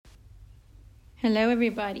Hello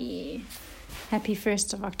everybody, happy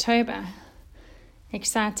 1st of October,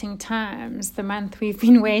 exciting times, the month we've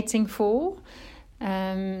been waiting for,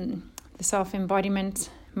 the self-embodiment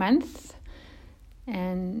month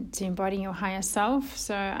and to embody your higher self.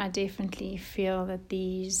 So I definitely feel that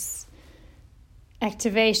these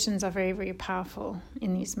activations are very, very powerful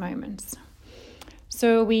in these moments.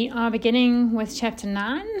 So we are beginning with chapter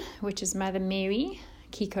 9, which is Mother Mary,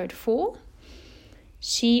 key code 4.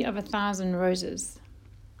 She of 1,000 Roses.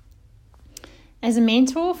 As a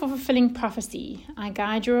mentor for fulfilling prophecy, I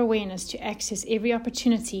guide your awareness to access every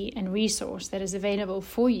opportunity and resource that is available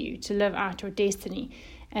for you to live out your destiny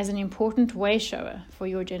as an important way shower for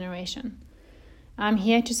your generation. I'm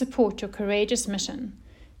here to support your courageous mission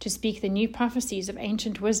to speak the new prophecies of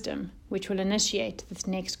ancient wisdom, which will initiate this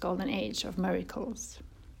next golden age of miracles.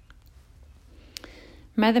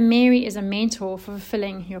 Mother Mary is a mentor for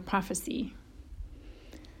fulfilling your prophecy.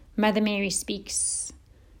 Mother Mary speaks,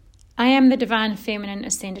 I am the Divine Feminine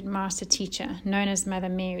Ascended Master Teacher, known as Mother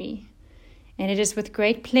Mary, and it is with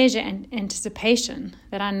great pleasure and anticipation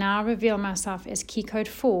that I now reveal myself as Key Code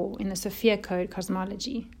 4 in the Sophia Code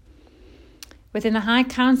cosmology. Within the High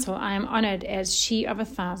Council, I am honored as She of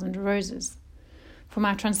 1,000 Roses. For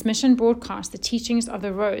my transmission broadcast the teachings of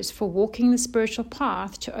the rose for walking the spiritual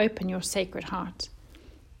path to open your sacred heart.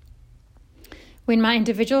 When my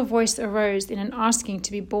individual voice arose in an asking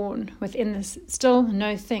to be born within the still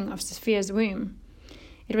no thing of Sophia's womb,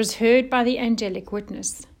 it was heard by the angelic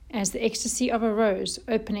witness as the ecstasy of a rose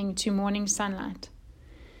opening to morning sunlight,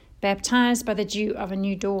 baptized by the dew of a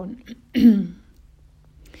new dawn.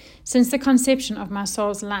 Since the conception of my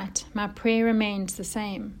soul's light, my prayer remains the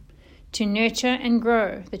same, to nurture and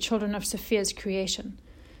grow the children of Sophia's creation.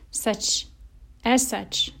 As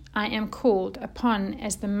such, I am called upon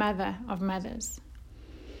as the Mother of Mothers.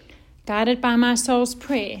 Guided by my soul's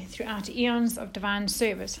prayer throughout eons of divine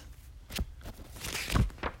service,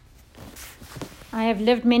 I have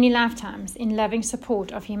lived many lifetimes in loving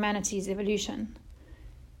support of humanity's evolution.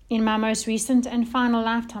 In my most recent and final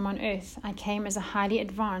lifetime on earth, I came as a highly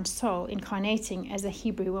advanced soul incarnating as a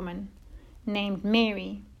Hebrew woman named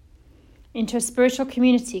Mary into a spiritual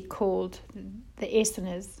community called the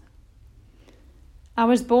Essenes. I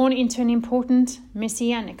was born into an important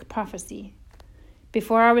messianic prophecy.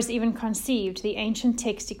 Before I was even conceived, the ancient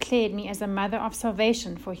text declared me as a mother of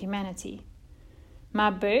salvation for humanity. My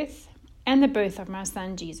birth and the birth of my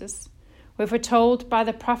son Jesus were foretold by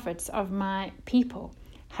the prophets of my people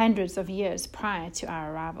hundreds of years prior to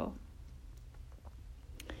our arrival.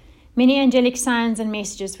 Many angelic signs and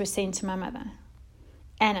messages were sent to my mother,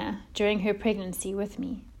 Anna, during her pregnancy with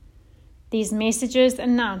me. These messages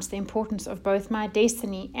announce the importance of both my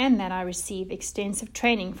destiny and that I receive extensive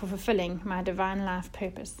training for fulfilling my divine life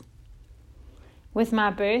purpose. With my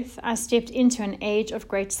birth, I stepped into an age of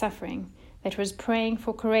great suffering that was praying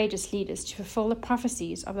for courageous leaders to fulfill the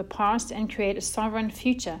prophecies of the past and create a sovereign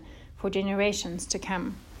future for generations to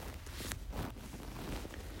come.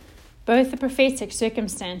 Both the prophetic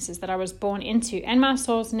circumstances that I was born into and my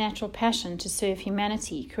soul's natural passion to serve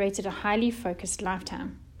humanity created a highly focused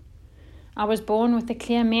lifetime. I was born with the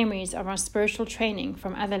clear memories of our spiritual training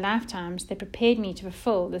from other lifetimes that prepared me to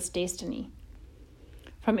fulfill this destiny.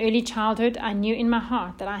 From early childhood, I knew in my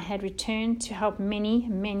heart that I had returned to help many,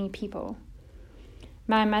 many people.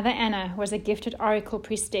 My mother Anna was a gifted oracle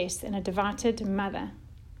priestess and a devoted mother.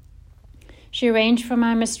 She arranged for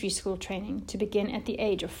my mystery school training to begin at the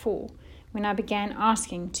age of 4, when I began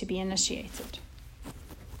asking to be initiated.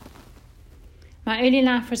 My early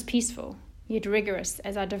life was peaceful, yet rigorous,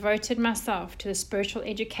 as I devoted myself to the spiritual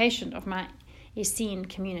education of my Essene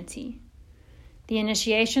community. The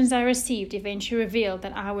initiations I received eventually revealed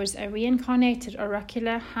that I was a reincarnated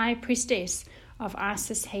oracular high priestess of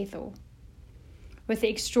Isis Hathor, with the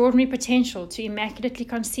extraordinary potential to immaculately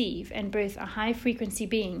conceive and birth a high-frequency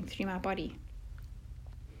being through my body.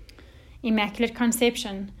 Immaculate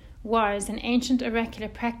conception was an ancient oracular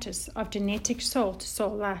practice of genetic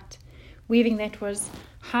soul-to-soul light, weaving that was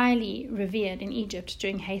highly revered in Egypt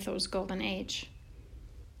during Hathor's golden age.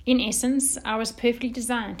 In essence, I was perfectly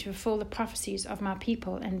designed to fulfill the prophecies of my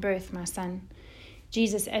people and birth my son,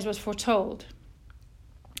 Jesus, as was foretold.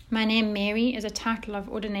 My name Mary is a title of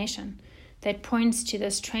ordination that points to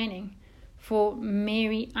this training, for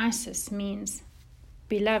Mary Isis means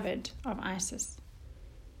beloved of Isis.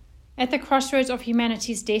 At the crossroads of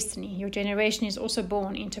humanity's destiny, your generation is also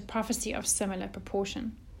born into prophecy of similar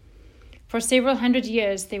proportion. For several hundred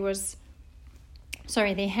years, there has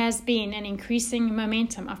been an increasing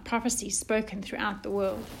momentum of prophecy spoken throughout the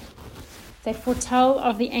world that foretell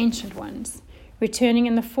of the ancient ones, returning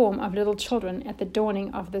in the form of little children at the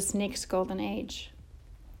dawning of this next golden age.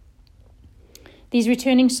 These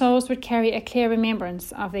returning souls would carry a clear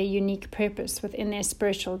remembrance of their unique purpose within their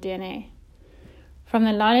spiritual DNA. From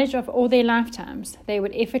the knowledge of all their lifetimes, they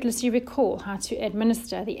would effortlessly recall how to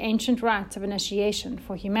administer the ancient rites of initiation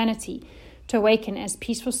for humanity to awaken as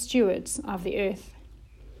peaceful stewards of the earth.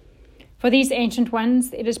 For these ancient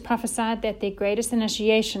ones, it is prophesied that their greatest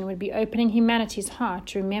initiation would be opening humanity's heart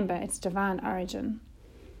to remember its divine origin.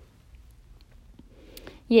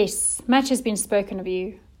 Yes, much has been spoken of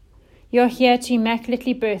you. You are here to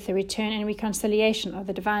immaculately birth the return and reconciliation of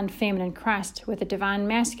the divine feminine Christ with the divine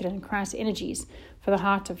masculine Christ energies for the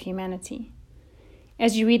heart of humanity.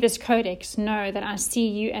 As you read this codex, know that I see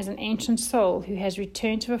you as an ancient soul who has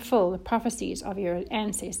returned to fulfill the prophecies of your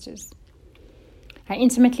ancestors. I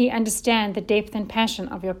intimately understand the depth and passion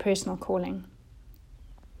of your personal calling.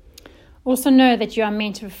 Also know that you are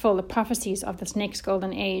meant to fulfill the prophecies of this next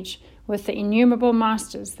golden age with the innumerable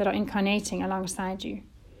masters that are incarnating alongside you.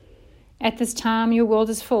 At this time, your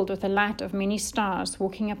world is filled with the light of many stars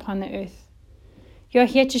walking upon the earth. You are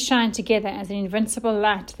here to shine together as an invincible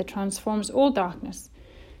light that transforms all darkness,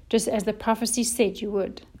 just as the prophecy said you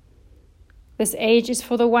would. This age is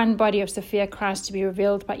for the one body of Sophia Christ to be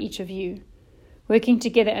revealed by each of you, working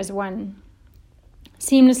together as one,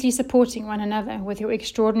 seamlessly supporting one another with your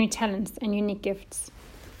extraordinary talents and unique gifts.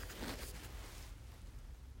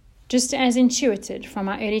 Just as intuited from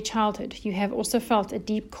our early childhood, you have also felt a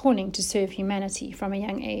deep calling to serve humanity from a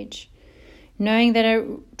young age, knowing that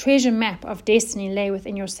a treasure map of destiny lay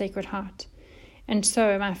within your sacred heart. And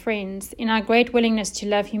so, my friends, in our great willingness to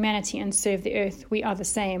love humanity and serve the earth, we are the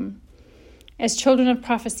same. As children of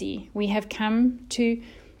prophecy, we have come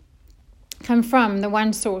from the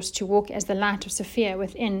one source to walk as the light of Sophia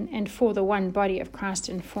within and for the one body of Christ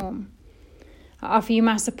in form. I offer you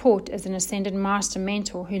my support as an ascended master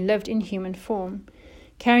mentor who lived in human form,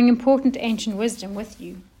 carrying important ancient wisdom with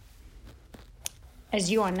you, as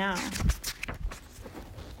you are now.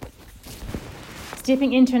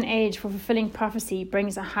 Stepping into an age for fulfilling prophecy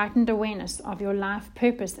brings a heightened awareness of your life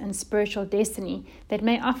purpose and spiritual destiny that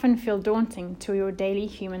may often feel daunting to your daily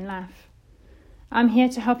human life. I'm here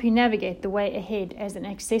to help you navigate the way ahead as an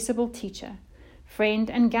accessible teacher,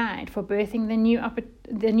 friend and guide for birthing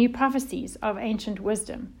the new prophecies of ancient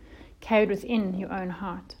wisdom carried within your own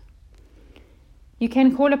heart. You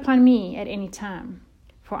can call upon me at any time,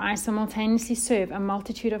 for I simultaneously serve a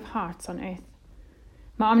multitude of hearts on earth.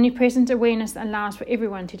 My omnipresent awareness allows for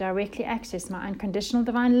everyone to directly access my unconditional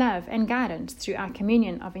divine love and guidance through our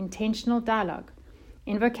communion of intentional dialogue,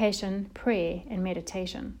 invocation, prayer, and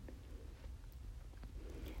meditation.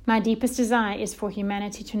 My deepest desire is for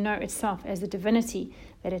humanity to know itself as the divinity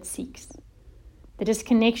that it seeks. The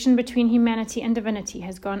disconnection between humanity and divinity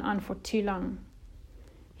has gone on for too long.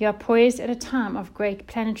 You are poised at a time of great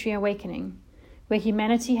planetary awakening, where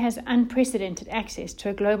humanity has unprecedented access to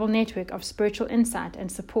a global network of spiritual insight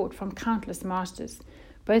and support from countless masters,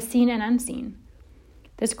 both seen and unseen.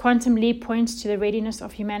 This quantum leap points to the readiness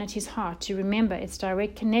of humanity's heart to remember its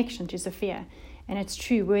direct connection to Sophia and its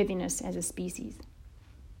true worthiness as a species.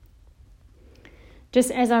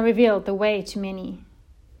 Just as I revealed the way to many,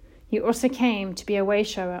 you also came to be a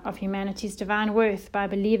way-shower of humanity's divine worth by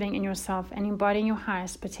believing in yourself and embodying your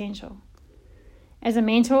highest potential. As a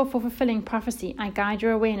mentor for fulfilling prophecy, I guide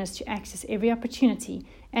your awareness to access every opportunity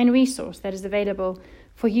and resource that is available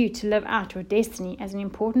for you to live out your destiny as an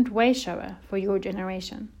important way-shower for your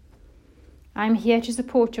generation. I am here to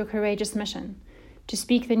support your courageous mission, to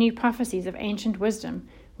speak the new prophecies of ancient wisdom,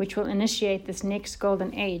 which will initiate this next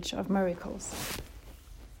golden age of miracles.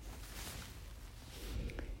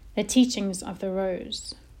 The teachings of the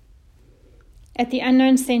rose. At the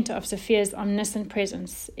unknown center of Sophia's omniscient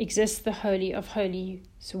presence exists the Holy of Holies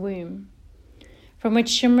womb, from which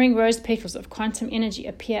shimmering rose petals of quantum energy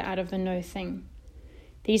appear out of the no thing.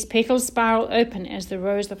 These petals spiral open as the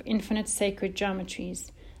rows of infinite sacred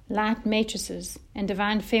geometries, light matrices, and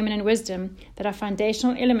divine feminine wisdom that are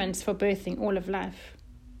foundational elements for birthing all of life.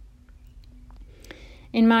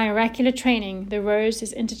 In my oracular training, the rose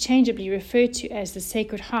is interchangeably referred to as the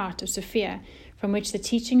sacred heart of Sophia, from which the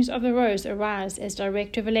teachings of the rose arise as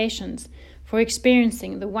direct revelations for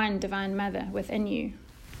experiencing the one divine mother within you.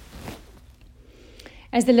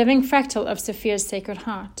 As the living fractal of Sophia's sacred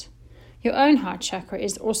heart, your own heart chakra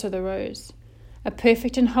is also the rose, a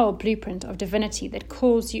perfect and whole blueprint of divinity that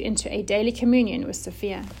calls you into a daily communion with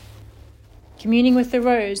Sophia. Communing with the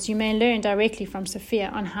rose, you may learn directly from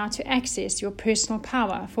Sophia on how to access your personal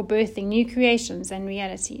power for birthing new creations and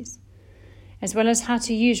realities, as well as how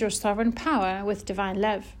to use your sovereign power with divine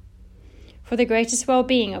love for the greatest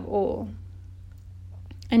well-being of all.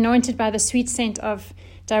 Anointed by the sweet scent of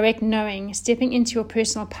direct knowing, stepping into your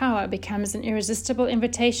personal power becomes an irresistible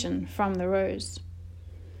invitation from the rose.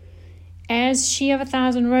 As she of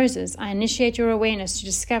 1,000 roses, I initiate your awareness to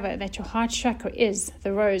discover that your heart chakra is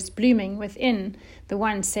the rose blooming within the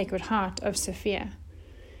one sacred heart of Sophia.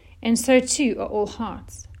 And so too are all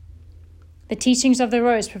hearts. The teachings of the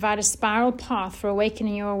rose provide a spiral path for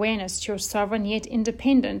awakening your awareness to your sovereign yet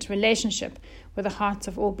independent relationship with the hearts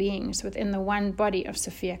of all beings within the one body of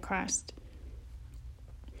Sophia Christ.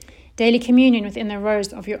 Daily communion within the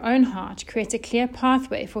rose of your own heart creates a clear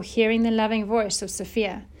pathway for hearing the loving voice of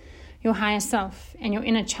Sophia, your higher self, and your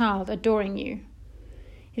inner child adoring you.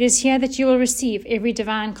 It is here that you will receive every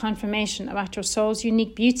divine confirmation about your soul's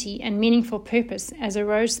unique beauty and meaningful purpose as a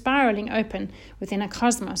rose spiraling open within a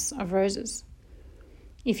cosmos of roses.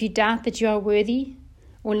 If you doubt that you are worthy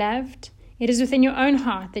or loved, it is within your own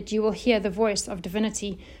heart that you will hear the voice of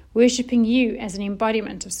divinity worshipping you as an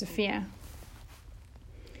embodiment of Sophia.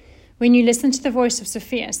 When you listen to the voice of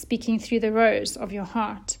Sophia speaking through the rose of your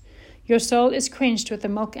heart, your soul is quenched with the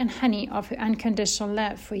milk and honey of her unconditional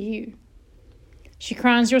love for you. She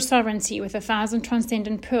crowns your sovereignty with 1,000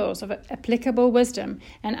 transcendent pearls of applicable wisdom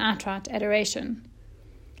and outright adoration.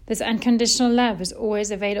 This unconditional love is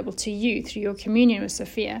always available to you through your communion with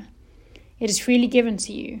Sophia. It is freely given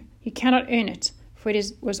to you. You cannot earn it, for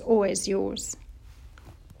it was always yours.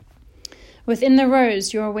 Within the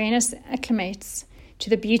rose, your awareness acclimates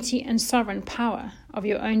to the beauty and sovereign power of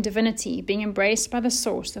your own divinity being embraced by the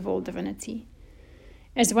source of all divinity.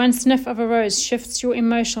 As one sniff of a rose shifts your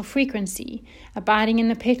emotional frequency, abiding in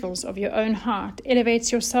the petals of your own heart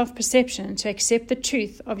elevates your self-perception to accept the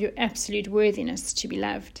truth of your absolute worthiness to be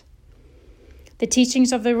loved. The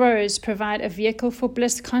teachings of the rose provide a vehicle for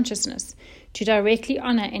bliss consciousness to directly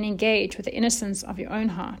honor and engage with the innocence of your own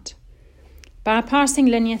heart. Bypassing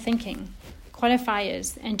linear thinking,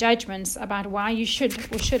 qualifiers, and judgments about why you should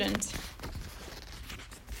or shouldn't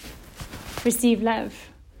receive love.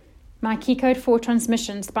 My Key Code 4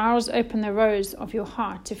 transmission spirals open the rose of your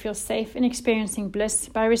heart to feel safe in experiencing bliss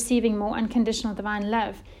by receiving more unconditional divine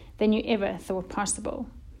love than you ever thought possible.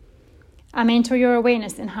 I mentor your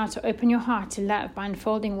awareness in how to open your heart to love by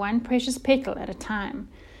unfolding one precious petal at a time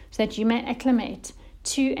so that you may acclimate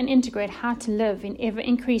to and integrate how to live in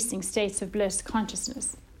ever-increasing states of bliss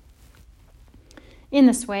consciousness. In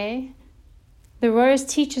this way, the rose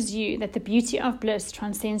teaches you that the beauty of bliss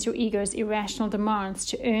transcends your ego's irrational demands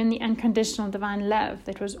to earn the unconditional divine love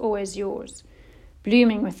that was always yours,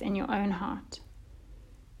 blooming within your own heart.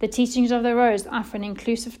 The teachings of the rose offer an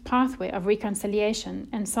inclusive pathway of reconciliation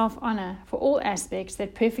and self-honor for all aspects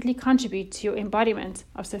that perfectly contribute to your embodiment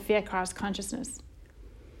of Sophia Christ consciousness.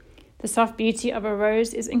 The soft beauty of a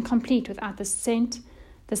rose is incomplete without the scent,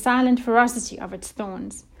 the silent ferocity of its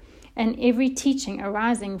thorns, and every teaching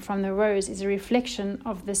arising from the rose is a reflection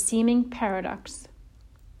of the seeming paradox.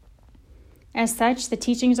 As such, the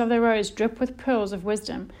teachings of the rose drip with pearls of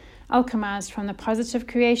wisdom, alchemized from the positive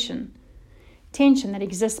creation, tension that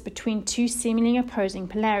exists between two seemingly opposing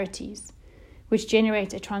polarities, which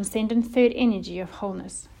generate a transcendent third energy of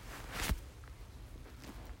wholeness.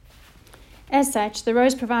 As such, the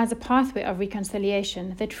rose provides a pathway of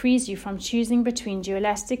reconciliation that frees you from choosing between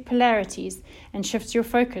dualistic polarities and shifts your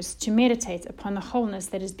focus to meditate upon the wholeness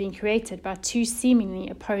that is being created by two seemingly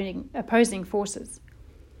opposing forces.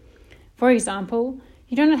 For example,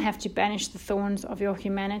 you do not have to banish the thorns of your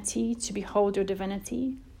humanity to behold your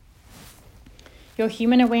divinity. Your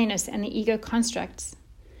human awareness and the ego constructs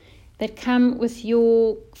that come with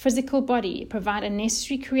your physical body provide a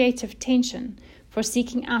necessary creative tension for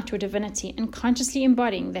seeking out your divinity and consciously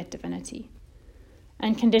embodying that divinity.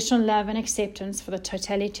 Unconditional love and acceptance for the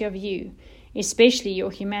totality of you, especially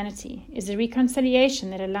your humanity, is a reconciliation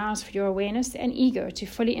that allows for your awareness and ego to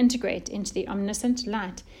fully integrate into the omniscient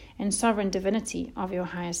light and sovereign divinity of your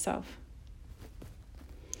higher self.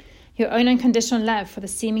 Your own unconditional love for the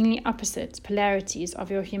seemingly opposite polarities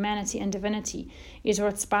of your humanity and divinity is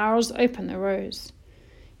what spirals open the rose,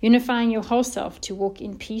 unifying your whole self to walk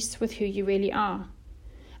in peace with who you really are,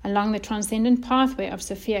 along the transcendent pathway of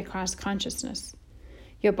Sophia Christ consciousness.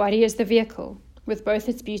 Your body is the vehicle, with both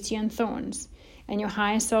its beauty and thorns, and your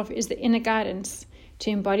higher self is the inner guidance to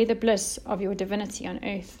embody the bliss of your divinity on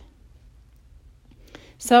earth.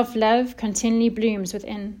 Self-love continually blooms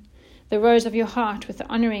within the rose of your heart with the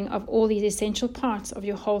honoring of all these essential parts of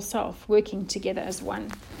your whole self working together as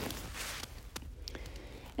one.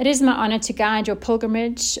 It is my honor to guide your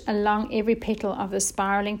pilgrimage along every petal of the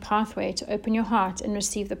spiraling pathway to open your heart and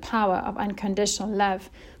receive the power of unconditional love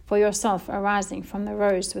for yourself arising from the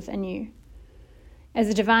rose within you. As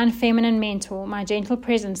a divine feminine mentor, my gentle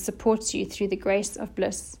presence supports you through the grace of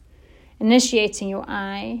bliss, initiating your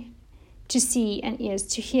eye to see and ears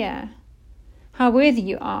to hear. How worthy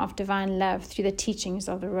you are of divine love through the teachings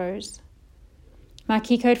of the Rose. My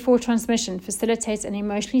Key Code 4 transmission facilitates an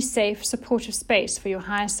emotionally safe, supportive space for your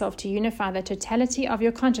higher self to unify the totality of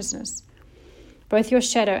your consciousness, both your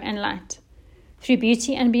shadow and light, through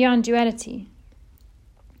beauty and beyond duality.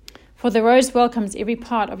 For the Rose welcomes every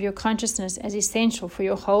part of your consciousness as essential for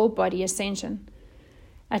your whole body ascension.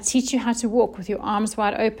 I teach you how to walk with your arms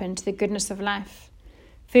wide open to the goodness of life,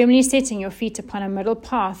 firmly setting your feet upon a middle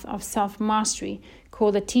path of self-mastery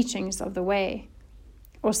called the teachings of the way,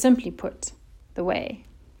 or simply put, the way.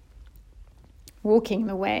 Walking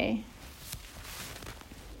the way.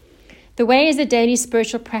 The way is a daily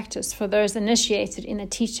spiritual practice for those initiated in the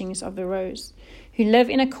teachings of the Rose, who live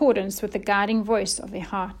in accordance with the guiding voice of their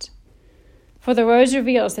heart. For the Rose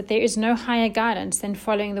reveals that there is no higher guidance than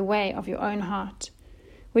following the way of your own heart,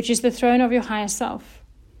 which is the throne of your higher self.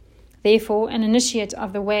 Therefore, an initiate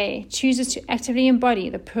of the way chooses to actively embody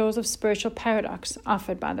the pearls of spiritual paradox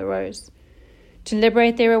offered by the Rose, to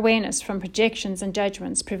liberate their awareness from projections and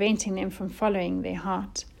judgments preventing them from following their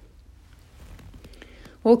heart.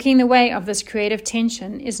 Walking the way of this creative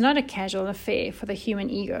tension is not a casual affair for the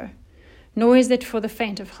human ego, nor is it for the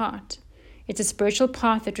faint of heart. It's a spiritual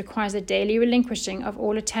path that requires a daily relinquishing of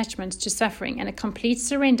all attachments to suffering and a complete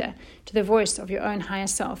surrender to the voice of your own higher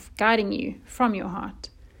self, guiding you from your heart.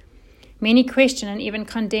 Many question and even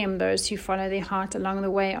condemn those who follow their heart along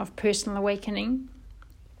the way of personal awakening.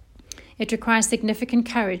 It requires significant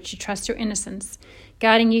courage to trust your innocence,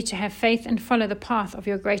 guiding you to have faith and follow the path of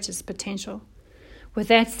your greatest potential. With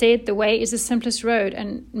that said, the way is the simplest road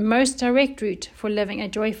and most direct route for living a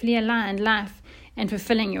joyfully aligned life and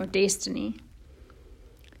fulfilling your destiny.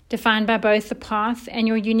 Defined by both the path and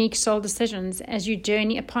your unique soul decisions as you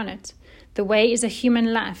journey upon it, the way is a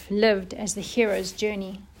human life lived as the hero's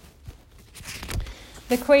journey.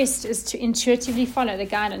 The quest is to intuitively follow the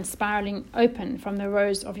guidance spiraling open from the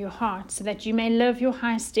Rose of your heart so that you may live your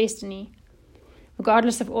highest destiny,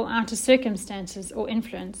 regardless of all outer circumstances or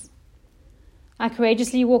influence. I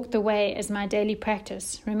courageously walk the way as my daily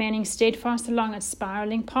practice, remaining steadfast along its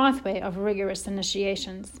spiraling pathway of rigorous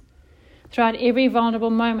initiations, throughout every vulnerable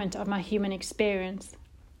moment of my human experience.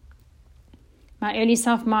 My early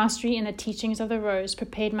self-mastery in the teachings of the Rose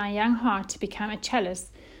prepared my young heart to become a chalice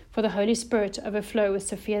for the Holy Spirit to overflow with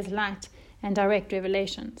Sophia's light and direct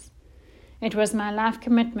revelations. It was my life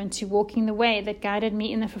commitment to walking the way that guided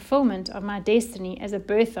me in the fulfillment of my destiny as a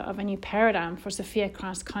birther of a new paradigm for Sophia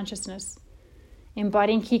Christ consciousness,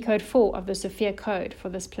 embodying Key Code 4 of the Sophia Code for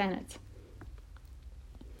this planet.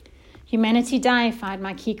 Humanity deified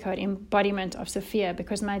my Key Code embodiment of Sophia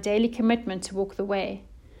because my daily commitment to walk the way,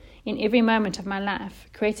 in every moment of my life,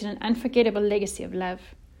 created an unforgettable legacy of love.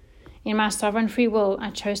 In my sovereign free will, I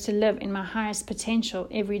chose to live in my highest potential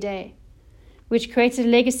every day, which created a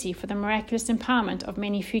legacy for the miraculous empowerment of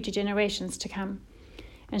many future generations to come.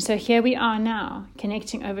 And so here we are now,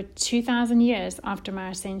 connecting over 2,000 years after my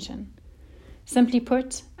ascension. Simply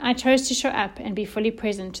put, I chose to show up and be fully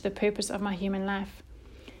present to the purpose of my human life.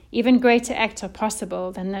 Even greater acts are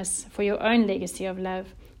possible than this for your own legacy of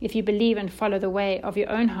love, if you believe and follow the way of your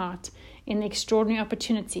own heart in the extraordinary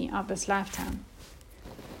opportunity of this lifetime.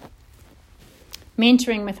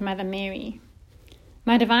 Mentoring with Mother Mary.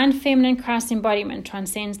 My divine feminine Christ embodiment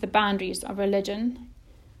transcends the boundaries of religion,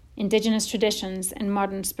 indigenous traditions, and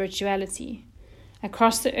modern spirituality.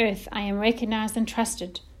 Across the earth, I am recognized and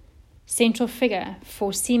trusted, central figure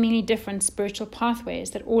for seemingly different spiritual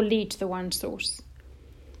pathways that all lead to the one source.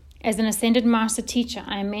 As an ascended master teacher,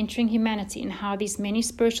 I am mentoring humanity in how these many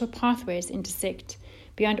spiritual pathways intersect,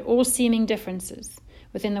 beyond all seeming differences,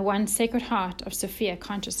 within the one sacred heart of Sophia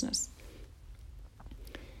consciousness.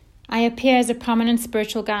 I appear as a prominent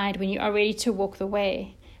spiritual guide when you are ready to walk the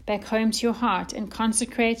way, back home to your heart, and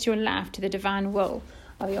consecrate your life to the divine will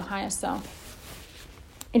of your higher self.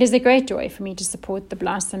 It is a great joy for me to support the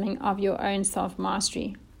blossoming of your own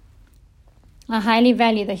self-mastery. I highly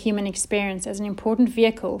value the human experience as an important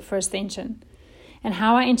vehicle for ascension, and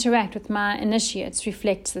how I interact with my initiates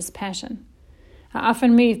reflects this passion. I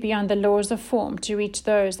often move beyond the laws of form to reach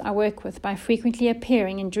those I work with by frequently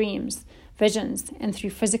appearing in dreams, visions, and through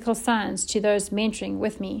physical signs to those mentoring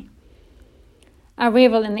with me. I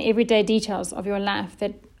revel in the everyday details of your life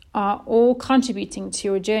that are all contributing to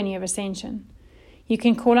your journey of ascension. You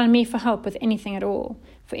can call on me for help with anything at all,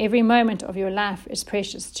 for every moment of your life is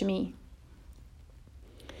precious to me.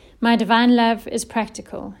 My divine love is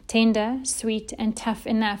practical, tender, sweet, and tough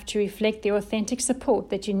enough to reflect the authentic support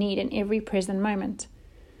that you need in every present moment.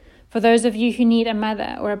 For those of you who need a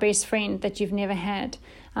mother or a best friend that you've never had,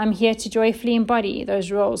 I'm here to joyfully embody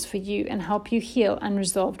those roles for you and help you heal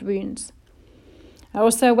unresolved wounds. I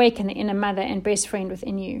also awaken the inner mother and best friend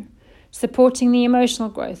within you, supporting the emotional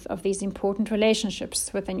growth of these important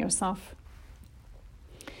relationships within yourself.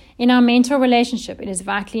 In our mentor relationship, it is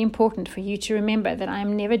vitally important for you to remember that I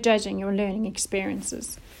am never judging your learning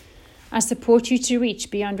experiences. I support you to reach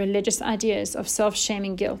beyond religious ideas of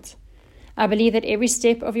self-shaming guilt. I believe that every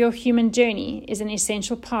step of your human journey is an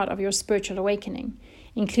essential part of your spiritual awakening,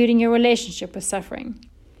 including your relationship with suffering.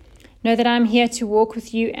 Know that I am here to walk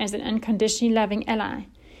with you as an unconditionally loving ally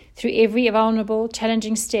through every vulnerable,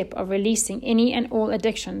 challenging step of releasing any and all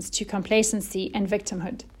addictions to complacency and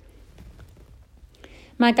victimhood.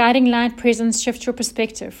 My guiding light presence shifts your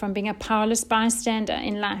perspective from being a powerless bystander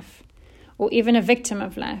in life, or even a victim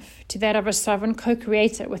of life, to that of a sovereign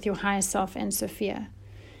co-creator with your higher self and Sophia.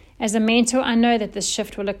 As a mentor, I know that this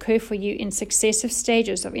shift will occur for you in successive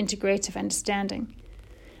stages of integrative understanding.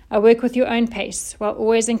 I work with your own pace, while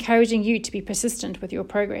always encouraging you to be persistent with your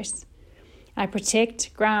progress. I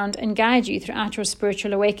protect, ground, and guide you throughout your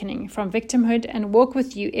spiritual awakening from victimhood and walk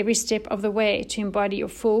with you every step of the way to embody your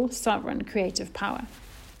full, sovereign, creative power.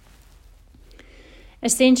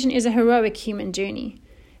 Ascension is a heroic human journey,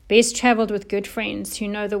 best traveled with good friends who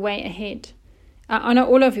know the way ahead. I honor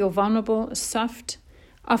all of your vulnerable, soft,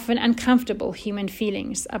 often uncomfortable human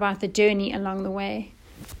feelings about the journey along the way.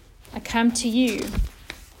 I come to you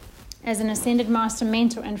as an ascended master,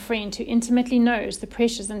 mentor, and friend who intimately knows the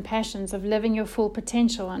pressures and passions of living your full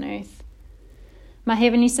potential on earth. My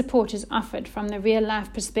heavenly support is offered from the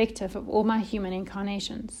real-life perspective of all my human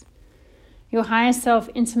incarnations. Your higher self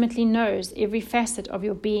intimately knows every facet of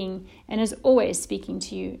your being and is always speaking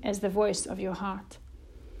to you as the voice of your heart.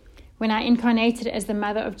 When I incarnated as the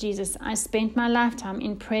mother of Jesus, I spent my lifetime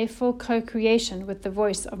in prayerful co-creation with the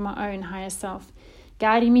voice of my own higher self,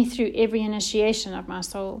 guiding me through every initiation of my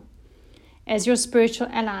soul. As your spiritual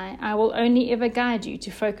ally, I will only ever guide you to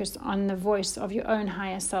focus on the voice of your own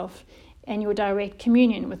higher self and your direct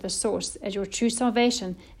communion with the source as your true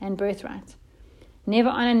salvation and birthright. Never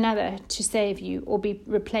on another to save you or be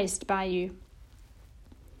replaced by you.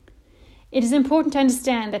 It is important to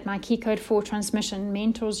understand that my Key Code 4 transmission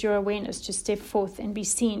mentors your awareness to step forth and be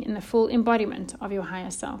seen in the full embodiment of your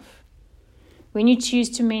higher self. When you choose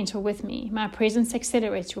to mentor with me, my presence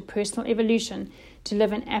accelerates your personal evolution to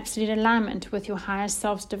live in absolute alignment with your higher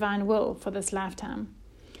self's divine will for this lifetime.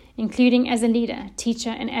 Including as a leader,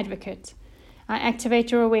 teacher, and advocate, I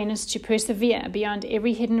activate your awareness to persevere beyond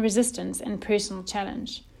every hidden resistance and personal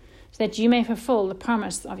challenge, so that you may fulfill the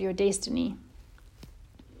promise of your destiny.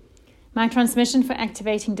 My transmission for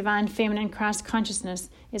activating divine feminine Christ consciousness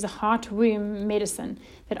is a heart-womb medicine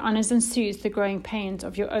that honors and soothes the growing pains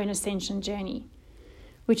of your own ascension journey,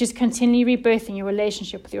 which is continually rebirthing your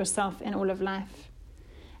relationship with yourself and all of life.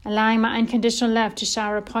 Allowing my unconditional love to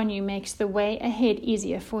shower upon you makes the way ahead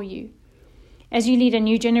easier for you. As you lead a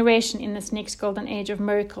new generation in this next golden age of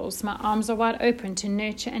miracles, my arms are wide open to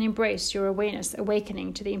nurture and embrace your awareness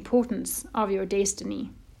awakening to the importance of your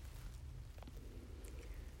destiny.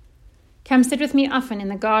 Come sit with me often in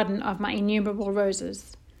the garden of my innumerable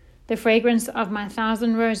roses. The fragrance of my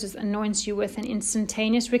 1,000 roses anoints you with an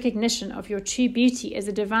instantaneous recognition of your true beauty as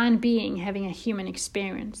a divine being having a human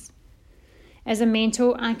experience. As a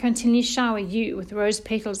mentor, I continually shower you with rose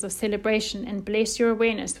petals of celebration and bless your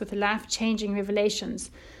awareness with life-changing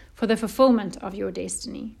revelations for the fulfillment of your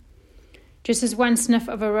destiny. Just as one sniff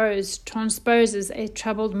of a rose transposes a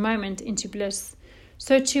troubled moment into bliss,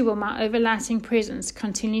 so too will my overlighting presence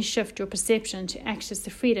continually shift your perception to access the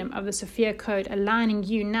freedom of the Sophia Code, aligning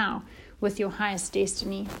you now with your highest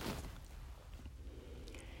destiny.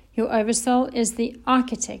 Your Oversoul is the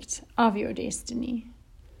architect of your destiny.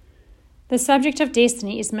 The subject of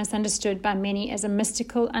destiny is misunderstood by many as a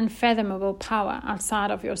mystical, unfathomable power outside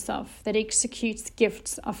of yourself that executes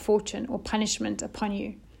gifts of fortune or punishment upon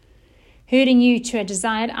you, herding you to a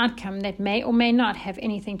desired outcome that may or may not have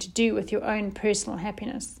anything to do with your own personal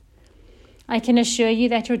happiness. I can assure you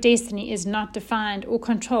that your destiny is not defined or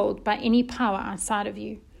controlled by any power outside of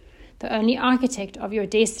you. The only architect of your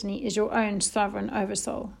destiny is your own sovereign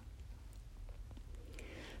Oversoul.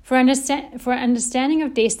 For understanding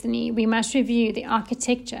of destiny, we must review the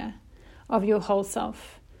architecture of your whole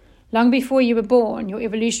self. Long before you were born, your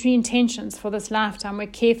evolutionary intentions for this lifetime were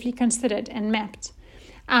carefully considered and mapped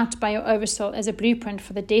out by your Oversoul as a blueprint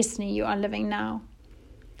for the destiny you are living now.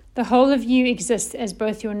 The whole of you exists as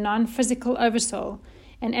both your non-physical Oversoul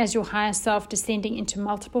and as your higher self descending into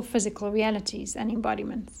multiple physical realities and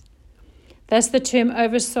embodiments. Thus, the term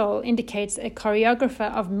oversoul indicates a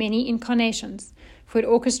choreographer of many incarnations, for it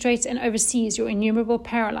orchestrates and oversees your innumerable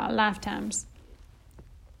parallel lifetimes.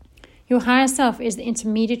 Your higher self is the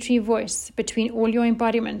intermediary voice between all your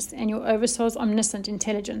embodiments and your oversoul's omniscient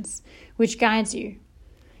intelligence, which guides you.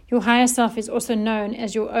 Your higher self is also known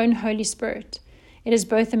as your own Holy Spirit. It is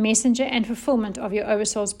both the messenger and fulfillment of your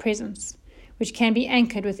oversoul's presence, which can be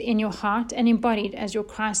anchored within your heart and embodied as your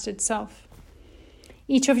Christed self.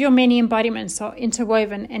 Each of your many embodiments are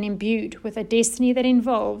interwoven and imbued with a destiny that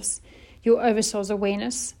involves your oversoul's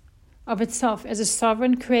awareness of itself as a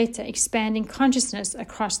sovereign creator expanding consciousness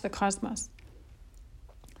across the cosmos.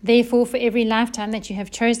 Therefore, for every lifetime that you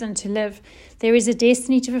have chosen to live, there is a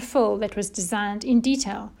destiny to fulfill that was designed in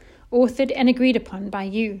detail, authored and agreed upon by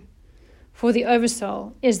you. For the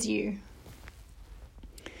oversoul is you.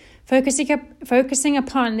 Focusing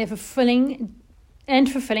upon their fulfilling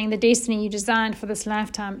the destiny you designed for this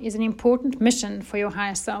lifetime is an important mission for your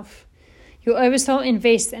higher self. Your oversoul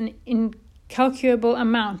invests an incalculable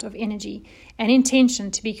amount of energy and intention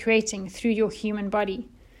to be creating through your human body.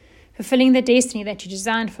 Fulfilling the destiny that you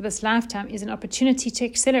designed for this lifetime is an opportunity to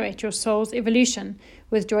accelerate your soul's evolution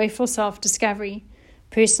with joyful self-discovery,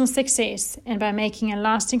 personal success, and by making a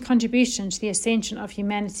lasting contribution to the ascension of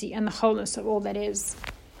humanity and the wholeness of all that is.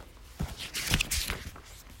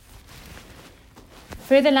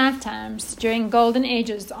 Further lifetimes during golden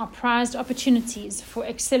ages are prized opportunities for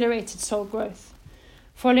accelerated soul growth.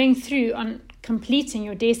 Following through on completing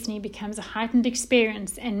your destiny becomes a heightened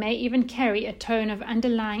experience and may even carry a tone of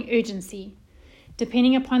underlying urgency,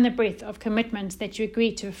 depending upon the breadth of commitments that you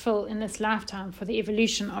agree to fulfill in this lifetime for the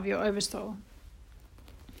evolution of your oversoul.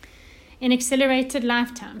 In accelerated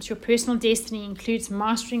lifetimes, your personal destiny includes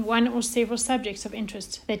mastering one or several subjects of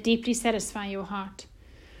interest that deeply satisfy your heart.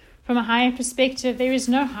 From a higher perspective, there is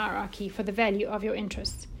no hierarchy for the value of your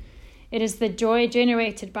interests. It is the joy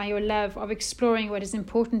generated by your love of exploring what is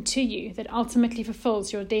important to you that ultimately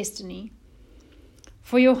fulfills your destiny.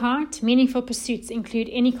 For your heart, meaningful pursuits include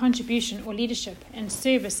any contribution or leadership and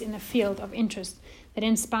service in the field of interest that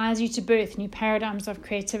inspires you to birth new paradigms of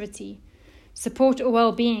creativity, support or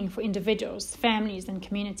well-being for individuals, families, and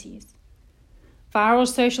communities. Viral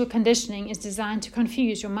social conditioning is designed to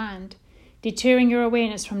confuse your mind, deterring your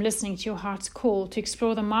awareness from listening to your heart's call to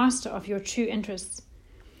explore the master of your true interests.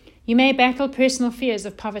 You may battle personal fears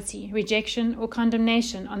of poverty, rejection, or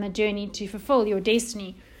condemnation on the journey to fulfill your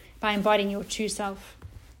destiny by embodying your true self.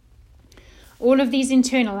 All of these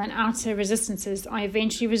internal and outer resistances are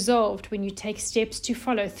eventually resolved when you take steps to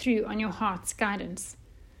follow through on your heart's guidance.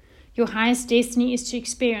 Your highest destiny is to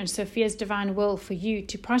experience Sophia's divine will for you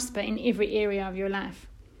to prosper in every area of your life.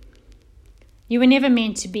 You were never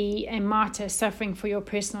meant to be a martyr suffering for your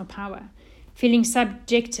personal power, feeling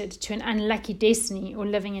subjected to an unlucky destiny or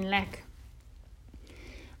living in lack.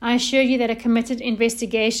 I assure you that a committed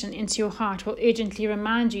investigation into your heart will urgently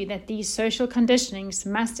remind you that these social conditionings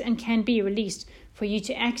must and can be released for you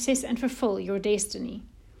to access and fulfill your destiny.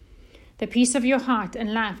 The peace of your heart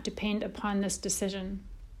and life depend upon this decision.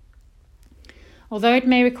 Although it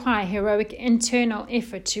may require heroic internal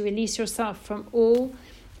effort to release yourself from all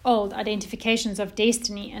old identifications of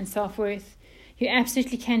destiny and self-worth, you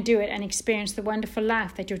absolutely can do it and experience the wonderful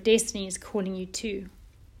life that your destiny is calling you to.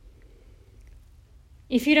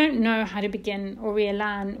 If you don't know how to begin or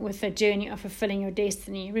realign with the journey of fulfilling your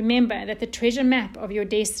destiny, remember that the treasure map of your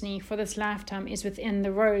destiny for this lifetime is within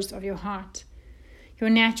the rose of your heart. Your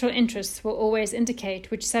natural interests will always indicate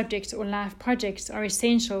which subjects or life projects are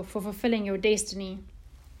essential for fulfilling your destiny.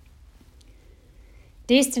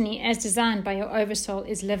 Destiny, as designed by your oversoul,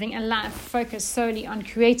 is living a life focused solely on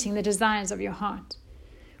creating the desires of your heart,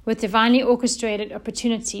 with divinely orchestrated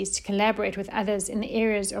opportunities to collaborate with others in the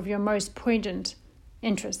areas of your most poignant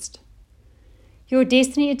interest. Your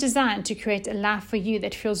destiny is designed to create a life for you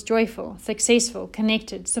that feels joyful, successful,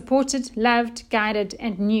 connected, supported, loved, guided,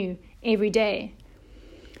 and new every day.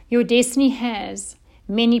 Your destiny has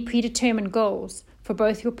many predetermined goals for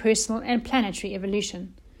both your personal and planetary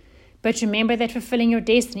evolution. But remember that fulfilling your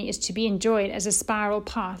destiny is to be enjoyed as a spiral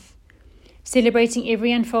path, celebrating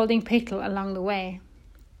every unfolding petal along the way.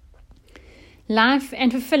 Life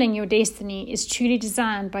and fulfilling your destiny is truly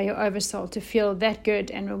designed by your oversoul to feel that good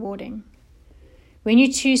and rewarding. When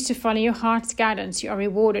you choose to follow your heart's guidance, you are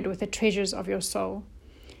rewarded with the treasures of your soul.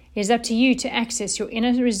 It is up to you to access your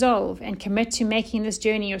inner resolve and commit to making this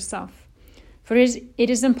journey yourself, for it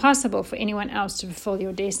is impossible for anyone else to fulfill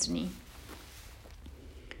your destiny.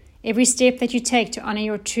 Every step that you take to honor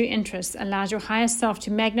your true interests allows your higher self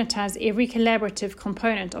to magnetize every collaborative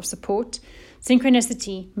component of support,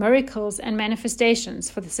 synchronicity, miracles, and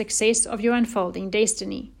manifestations for the success of your unfolding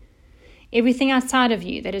destiny. Everything outside of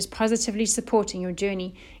you that is positively supporting your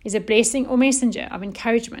journey is a blessing or messenger of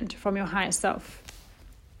encouragement from your higher self.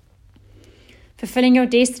 Fulfilling your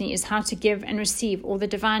destiny is how to give and receive all the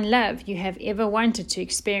divine love you have ever wanted to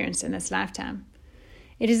experience in this lifetime.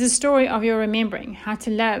 It is a story of your remembering how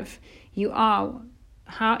in love you are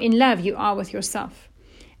with yourself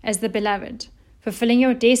as the beloved. Fulfilling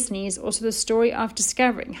your destiny is also the story of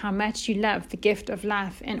discovering how much you love the gift of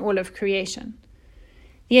life and all of creation.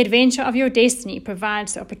 The adventure of your destiny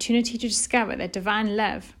provides the opportunity to discover that divine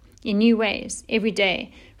love in new ways every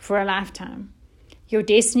day for a lifetime. Your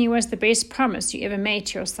destiny was the best promise you ever made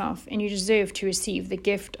to yourself, and you deserve to receive the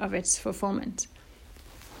gift of its fulfillment.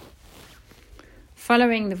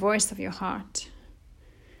 Following the voice of your heart.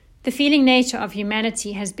 The feeling nature of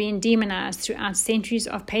humanity has been demonized throughout centuries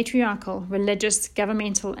of patriarchal, religious,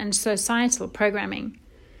 governmental, and societal programming.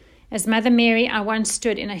 As Mother Mary, I once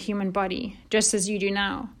stood in a human body, just as you do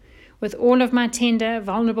now, with all of my tender,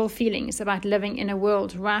 vulnerable feelings about living in a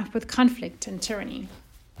world rife with conflict and tyranny.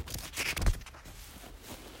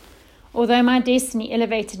 Although my destiny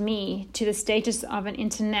elevated me to the status of an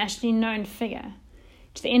internationally known figure,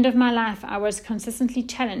 to the end of my life I was consistently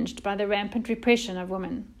challenged by the rampant repression of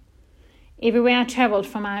women. Everywhere I travelled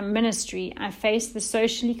for my ministry, I faced the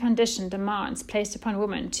socially conditioned demands placed upon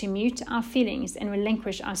women to mute our feelings and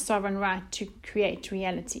relinquish our sovereign right to create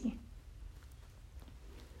reality.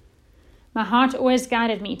 My heart always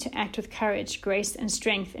guided me to act with courage, grace, and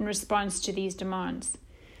strength in response to these demands,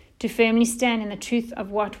 to firmly stand in the truth of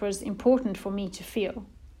what was important for me to feel.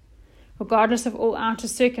 Regardless of all outer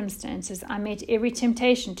circumstances, I met every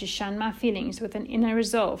temptation to shun my feelings with an inner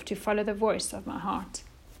resolve to follow the voice of my heart.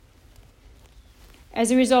 As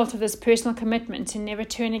a result of this personal commitment to never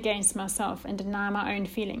turn against myself and deny my own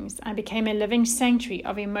feelings, I became a living sanctuary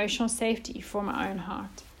of emotional safety for my own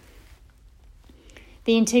heart.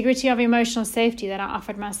 The integrity of emotional safety that I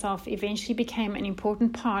offered myself eventually became an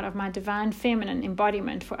important part of my divine feminine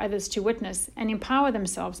embodiment for others to witness and empower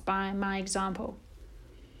themselves by my example.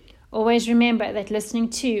 Always remember that listening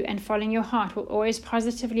to and following your heart will always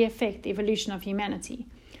positively affect the evolution of humanity,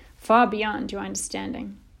 far beyond your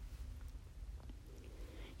understanding.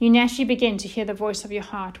 You naturally begin to hear the voice of your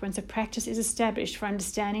heart once a practice is established for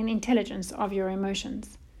understanding the intelligence of your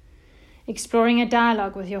emotions. Exploring a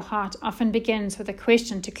dialogue with your heart often begins with a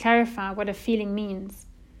question to clarify what a feeling means.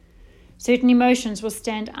 Certain emotions will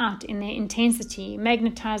stand out in their intensity,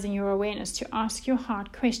 magnetizing your awareness to ask your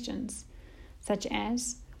heart questions, such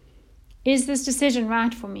as, is this decision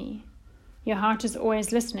right for me? Your heart is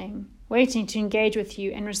always listening, waiting to engage with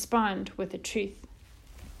you and respond with the truth.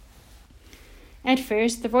 At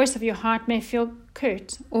first, the voice of your heart may feel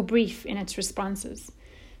curt or brief in its responses,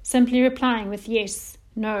 simply replying with yes,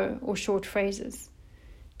 no, or short phrases.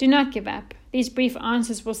 Do not give up. These brief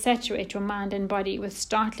answers will saturate your mind and body with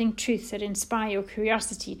startling truths that inspire your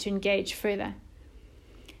curiosity to engage further.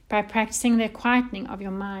 By practicing the quietening of your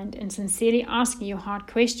mind and sincerely asking your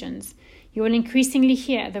heart questions, you will increasingly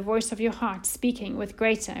hear the voice of your heart speaking with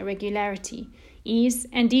greater regularity, ease,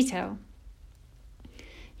 and detail.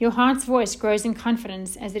 Your heart's voice grows in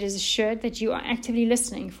confidence as it is assured that you are actively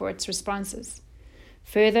listening for its responses.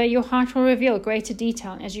 Further, your heart will reveal greater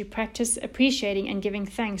detail as you practice appreciating and giving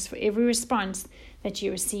thanks for every response that you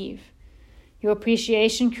receive. Your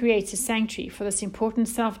appreciation creates a sanctuary for this important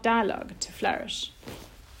self-dialogue to flourish.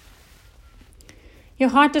 Your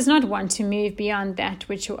heart does not want to move beyond that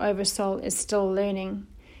which your oversoul is still learning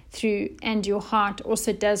through, and your heart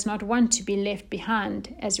also does not want to be left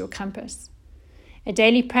behind as your compass. A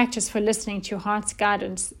daily practice for listening to your heart's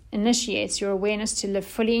guidance initiates your awareness to live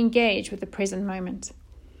fully engaged with the present moment.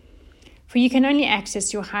 For you can only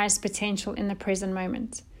access your highest potential in the present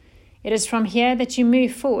moment. It is from here that you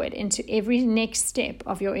move forward into every next step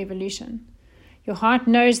of your evolution. Your heart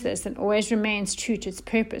knows this and always remains true to its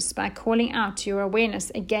purpose by calling out to your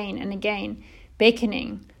awareness again and again,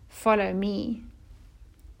 beckoning, follow me.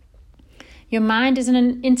 Your mind is in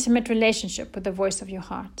an intimate relationship with the voice of your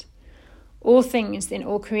heart. All things in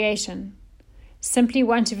all creation simply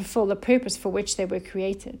want to fulfill the purpose for which they were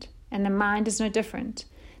created, and the mind is no different.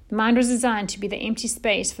 The mind was designed to be the empty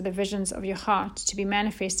space for the visions of your heart to be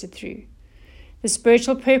manifested through. The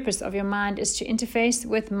spiritual purpose of your mind is to interface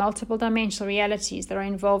with multiple dimensional realities that are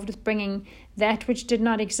involved with bringing that which did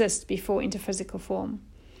not exist before into physical form.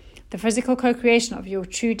 The physical co-creation of your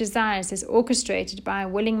true desires is orchestrated by a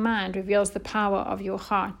willing mind reveals the power of your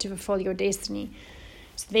heart to fulfill your destiny.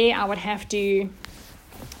 So there I would have to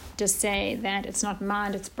just say that it's not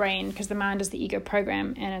mind, it's brain, because the mind is the ego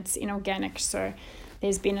program and it's inorganic. So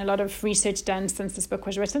there's been a lot of research done since this book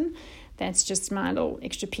was written. That's just my little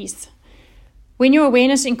extra piece. When your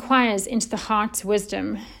awareness inquires into the heart's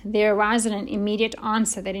wisdom, there arises an immediate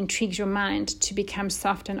answer that intrigues your mind to become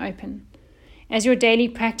soft and open. As your daily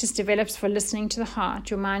practice develops for listening to the heart,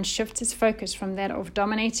 your mind shifts its focus from that of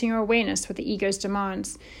dominating your awareness with the ego's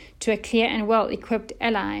demands to a clear and well-equipped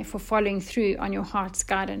ally for following through on your heart's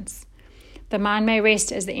guidance. The mind may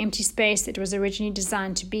rest as the empty space it was originally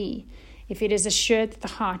designed to be, if it is assured that the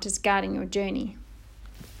heart is guiding your journey.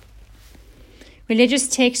 Religious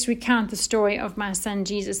texts recount the story of my son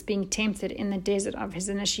Jesus being tempted in the desert of his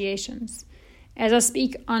initiations. As I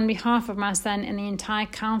speak on behalf of my son and the entire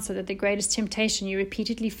council, that the greatest temptation you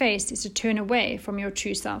repeatedly face is to turn away from your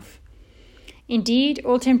true self. Indeed,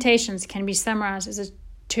 all temptations can be summarized as a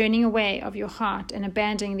turning away of your heart and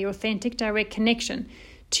abandoning the authentic direct connection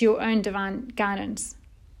to your own divine guidance.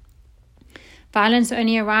 Violence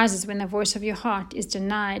only arises when the voice of your heart is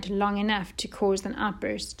denied long enough to cause an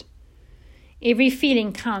outburst. Every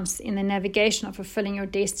feeling counts in the navigation of fulfilling your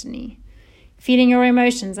destiny. Feeling your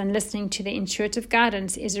emotions and listening to the intuitive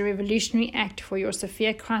guidance is a revolutionary act for your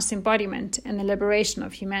Sophia Christ embodiment and the liberation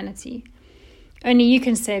of humanity. Only you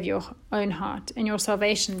can save your own heart, and your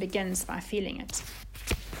salvation begins by feeling it.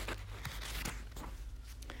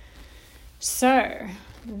 So,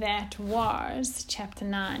 that was chapter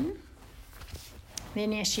 9. The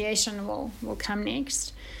initiation will come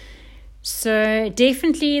next. So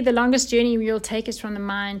definitely the longest journey we will take is from the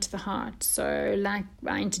mind to the heart. So like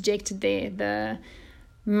I interjected there, the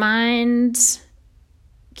mind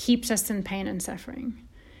keeps us in pain and suffering.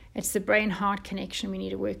 It's the brain-heart connection we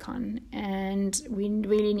need to work on. And we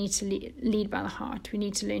really need to lead by the heart. We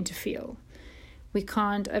need to learn to feel. We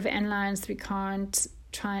can't overanalyze. We can't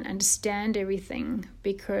try and understand everything,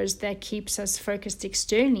 because that keeps us focused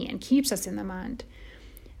externally and keeps us in the mind.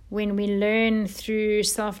 When we learn through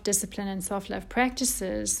self-discipline and self-love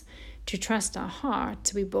practices to trust our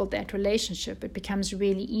heart, we build that relationship. It becomes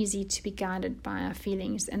really easy to be guided by our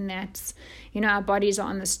feelings. And that's, our bodies are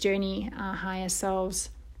on this journey, our higher selves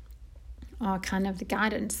are kind of the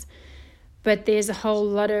guidance. But there's a whole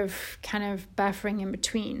lot of kind of buffering in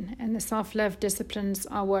between. And the self-love disciplines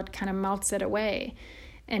are what kind of melts it away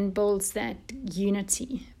and builds that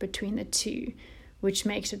unity between the two, which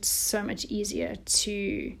makes it so much easier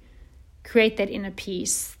to create that inner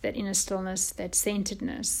peace, that inner stillness, that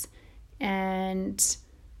centeredness, and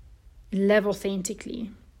live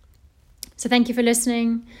authentically. So thank you for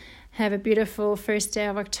listening. Have a beautiful first day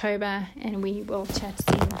of October, and we will chat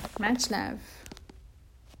soon. Much love.